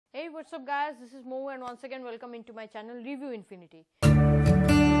what's up guys, this is Mo and once again welcome into my channel Review Infinity.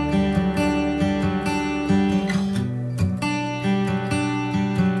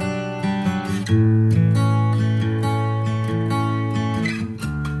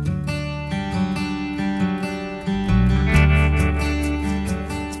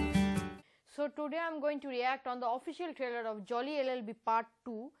 So today I am going to react on the official trailer of Jolly LL.B Part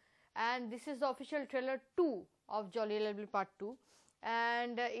 2, and this is the official trailer 2 of Jolly LL.B Part 2.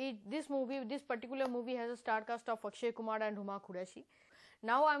 And this particular movie has a star cast of Akshay Kumar and Huma Qureshi.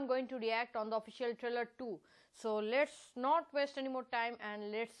 Now I am going to react on the official trailer 2. So let's not waste any more time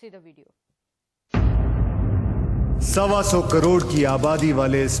and let's see the video. 125 crore की आबादी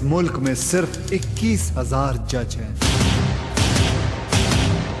वाले इस मुल्क में सिर्फ 21,000 जज हैं।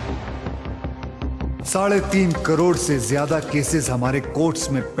 3.5 करोड़ से ज्यादा केसेस हमारे कोर्ट्स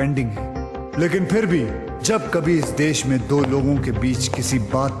में पेंडिंग हैं। लेकिन फिर भी जब कभी इस देश में दो लोगों के बीच किसी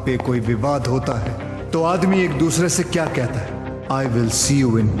बात पे कोई विवाद होता है तो आदमी एक दूसरे से क्या कहता है? I will see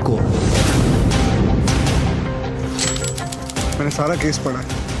you in court. मैंने सारा केस पढ़ा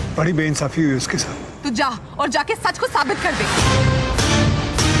है, बड़ी बेइंसाफी हुई उसके साथ। तू जा और जाके सच को साबित कर दे।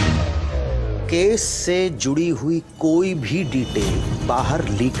 केस से जुड़ी हुई कोई भी डिटेल बाहर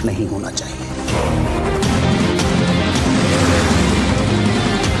लीक नहीं होना चाहिए।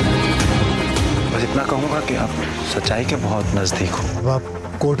 बस इतना कहूंगा कि आप सच्चाई के बहुत नजदीक हो। अब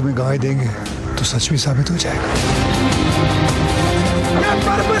आप कोर्ट में गवाही देंगे तो सच भी साबित हो जाएगा।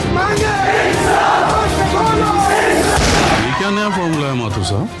 ये क्या नया फॉर्मूला है माथुर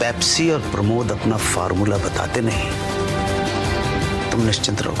साहब? पेप्सी और प्रमोद अपना फार्मूला बताते नहीं। तुम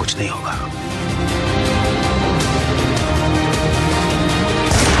निश्चिंत रहो, कुछ नहीं होगा।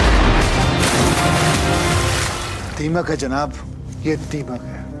 दीमक है जनाब, ये दीमक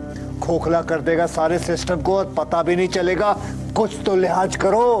है। खोखला कर देगा सारे सिस्टम को और पता भी नहीं चलेगा। कुछ तो लिहाज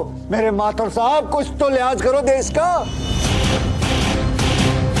करो मेरे माथुर साहब, कुछ तो लिहाज करो देश का।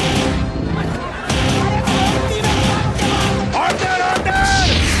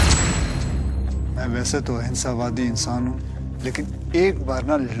 मैं वैसे तो अहिंसावादी इंसान हूं, लेकिन एक बार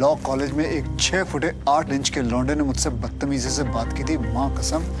ना लॉ कॉलेज में एक 6 फुटे 8 इंच के लौंडे ने मुझसे बदतमीजी से बात की थी। मां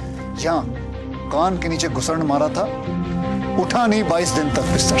कसम, यहाँ कान के नीचे घुसड़ मारा था, उठा नहीं 22 दिन तक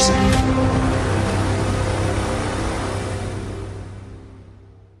बिस्तर से।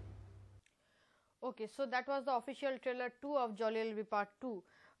 Okay, so that was the official trailer 2 of Jolly LL.B Part 2.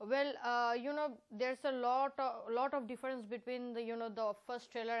 Well, there's a lot of difference between the the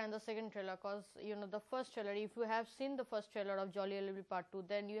first trailer and the second trailer, because the first trailer, if you have seen the first trailer of Jolly LL.B Part 2,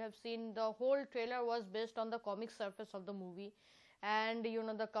 then you have seen the whole trailer was based on the comic surface of the movie, and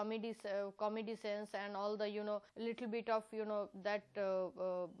the comedy sense and all the little bit of that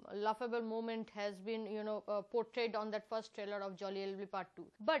laughable moment has been portrayed on that first trailer of Jolly LL.B Part 2.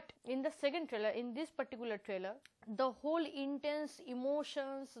 But in the second trailer, in this particular trailer, the whole intense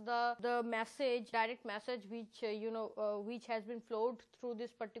emotions, the message, direct message which which has been flowed through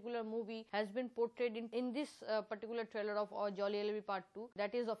this particular movie has been portrayed in this particular trailer of Jolly LL.B Part 2,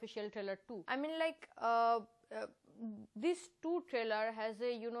 that is official trailer 2. I mean, like this two trailer has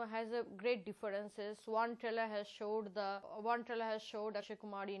a great differences. One trailer has showed Akshay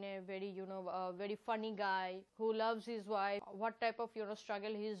Kumar in a very very funny guy who loves his wife, what type of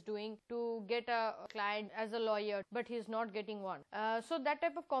struggle he is doing to get a client as a lawyer, but he is not getting one. So that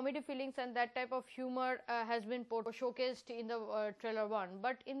type of comedy feelings and that type of humor has been showcased in the trailer 1.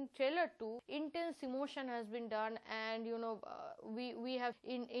 But in trailer 2, intense emotion has been done, and we have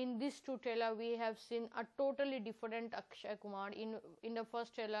in this two trailer we have seen a totally different Akshay Kumar. In the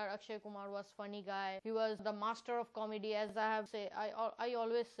first trailer, Akshay Kumar was funny guy. He was the master of comedy. As I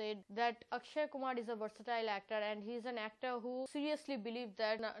always said that Akshay Kumar is a versatile actor, and he is an actor who seriously believes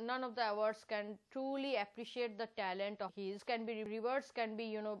that none of the awards can truly appreciate the talent of his. Rewards can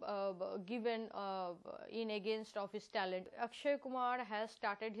be given in against of his talent. Akshay Kumar has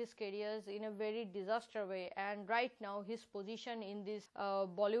started his careers in a very disaster way, and right now his position in this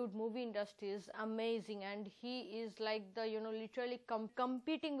Bollywood movie industry is amazing, and he is like the literally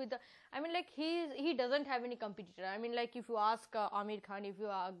competing with the, I mean, like he doesn't have any competitor. I mean, like if you ask Amir Khan, if you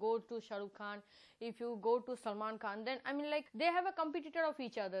go to Shah Rukh Khan, if you go to Salman Khan, then I mean, like they have a competitor of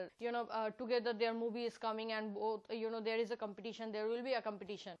each other. Together their movie is coming, and both there is a competition, there will be a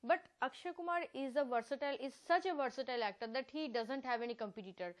competition. But Akshay Kumar is such a versatile actor that he doesn't have any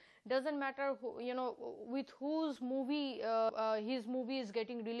competitor. Doesn't matter who, with whose movie his movie is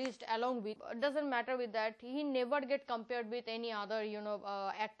getting released along with, doesn't matter with that. He never get compared with any other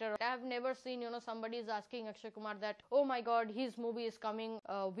actor. I have never seen somebody is asking Akshay Kumar that, oh my god, his movie is coming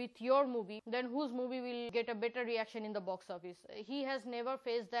with your movie, then whose movie will get a better reaction in the box office. He has never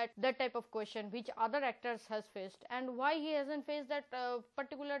faced that type of question which other actors has faced. And why he hasn't faced that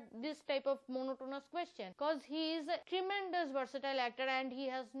this type of monotonous question? Because he is a tremendous versatile actor and he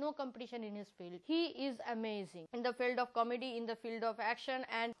has no competition in his field. He is amazing in the field of comedy, in the field of action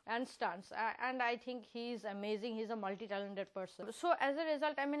and stunts, and I think he is amazing. He's a multi-talented person. So as a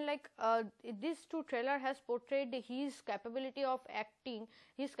result, I mean, like, this two trailer has portrayed his capability of acting,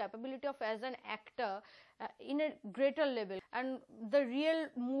 his capability of as an actor in a greater level, and the real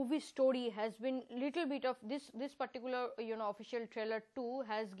movie story has been little bit of this particular official trailer 2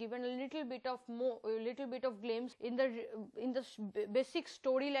 has given a little bit of glimpse in the basic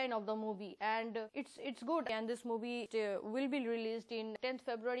storyline of the movie, and it's good. And this movie will be released in 10th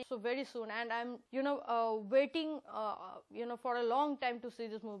February, so very soon, and I'm waiting for a long time to see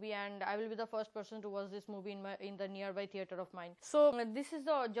this movie, and I will be the first person to watch this movie in the nearby theater of mine. So this is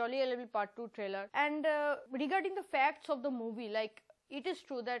the Jolly LL.B Part 2 trailer. And regarding the facts of the movie, like, it is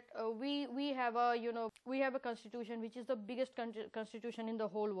true that we have a constitution which is the biggest constitution in the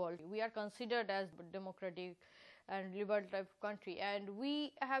whole world. We are considered as democratic and liberal type of country, and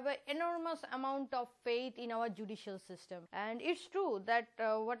we have an enormous amount of faith in our judicial system. And it's true that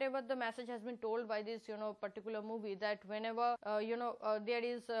whatever the message has been told by this particular movie, that whenever there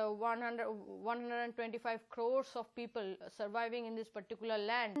is 125 crores of people surviving in this particular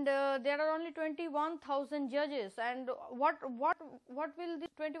land, and there are only 21,000 judges, and what will these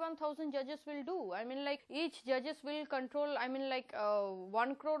 21,000 judges will do? I mean, like, each judges will control, I mean, like,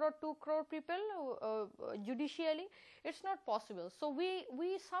 1 crore or 2 crore people judicially. It's not possible. So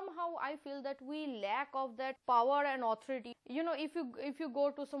we somehow, I feel that we lack of that power and authority. If you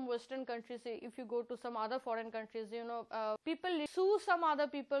go to some Western countries, if you go to some other foreign countries, people sue some other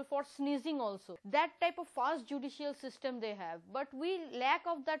people for sneezing also. That type of fast judicial system they have. But we lack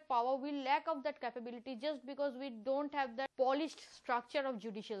of that power, we lack of that capability, just because we don't have that polished structure of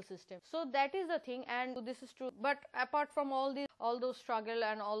judicial system. So that is the thing, and this is true. But apart from all those struggle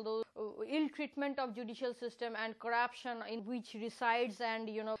and all those ill treatment of judicial system and corruption in which resides and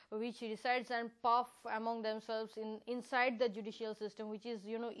puff among themselves inside the judicial system, which is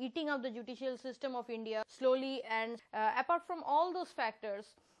eating up the judicial system of India slowly, and apart from all those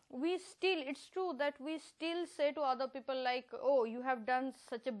factors, it's true that we still say to other people, like, oh, you have done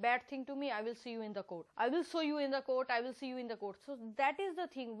such a bad thing to me, I will see you in the court, I will show you in the court, I will see you in the court. So that is the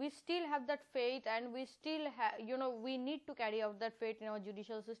thing, we still have that faith, and we still have, we need to carry out that faith in our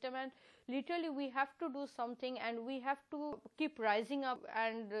judicial system, and literally we have to do something, and we have to keep rising up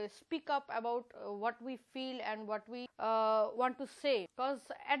and speak up about what we feel and what we want to say. Because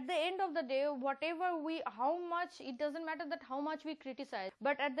at the end of the day, it doesn't matter that how much we criticize,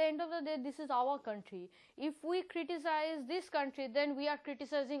 but at the end of the day, this is our country. If we criticize this country, then we are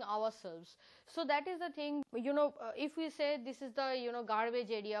criticizing ourselves. So that is the thing. If we say this is the garbage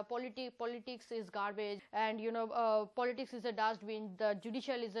area, politics is garbage, and politics is a dustbin, the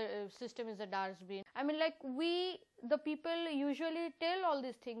judicial system is a dustbin. I mean, like, the people usually tell all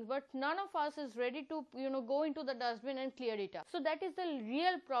these things, but none of us is ready to go into the dustbin and clear it up. So that is the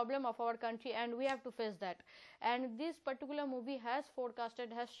real problem of our country, and we have to face that. And this particular movie has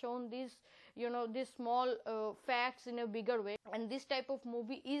shown these small facts in a bigger way, and this type of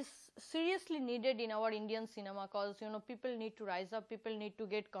movie is seriously needed in our Indian cinema, because people need to rise up, people need to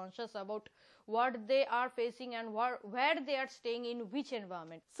get conscious about what they are facing and where they are staying, in which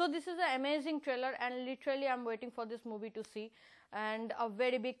environment. So this is an amazing trailer, and literally I'm waiting for this movie to see. And a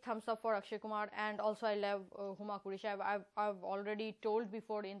very big thumbs up for Akshay Kumar, and also I love Huma, Qureshi. I've already told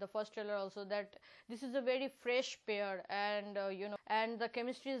before in the first trailer also that this is a very fresh pair, and and the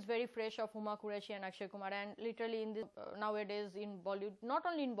chemistry is very fresh of Huma, Qureshi and Akshay Kumar. And literally in this nowadays in Bollywood, not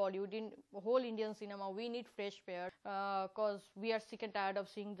only in Bollywood, in whole Indian cinema, we need fresh pair, because we are sick and tired of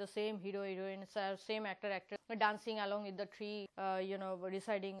seeing the same hero, heroine, same actor dancing along with the tree,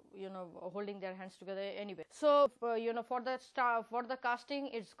 reciting, holding their hands together. Anyway, so for the casting,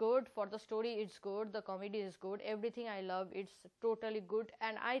 it's good. For the story, it's good. The comedy is good. Everything I love. It's totally good.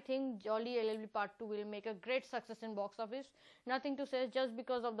 And I think Jolly LL.B Part 2 will make a great success in box office. Nothing to say, just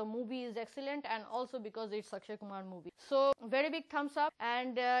because of the movie is excellent, and also because it's Akshay Kumar movie. So very big thumbs up.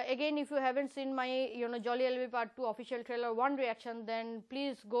 And again, if you haven't seen my Jolly LL.B Part 2 official trailer 1 reaction, then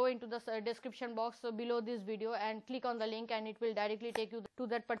please go into the description box below this video and click on the link, and it will directly take you to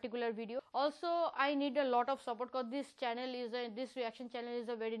that particular video. Also, I need a lot of support, because this channel is a this reaction channel is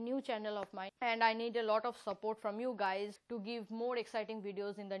a very new channel of mine, and I need a lot of support from you guys to give more exciting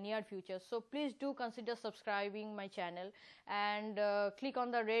videos in the near future. So please do consider subscribing my channel, and click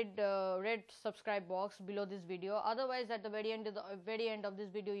on the red subscribe box below this video. Otherwise, at the very end of this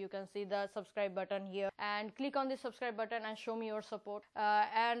video, you can see the subscribe button here, and click on the subscribe button and show me your support.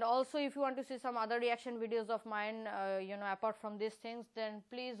 And also, if you want to see some other reaction videos of mine, apart from these things, then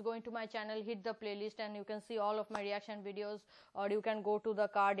please go into my channel, hit the playlist, and you can see all of my reaction videos, or you can go to the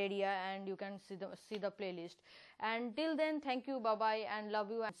card area and you can see the playlist. And till then, thank you, bye bye, and love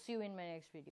you, and see you in my next video.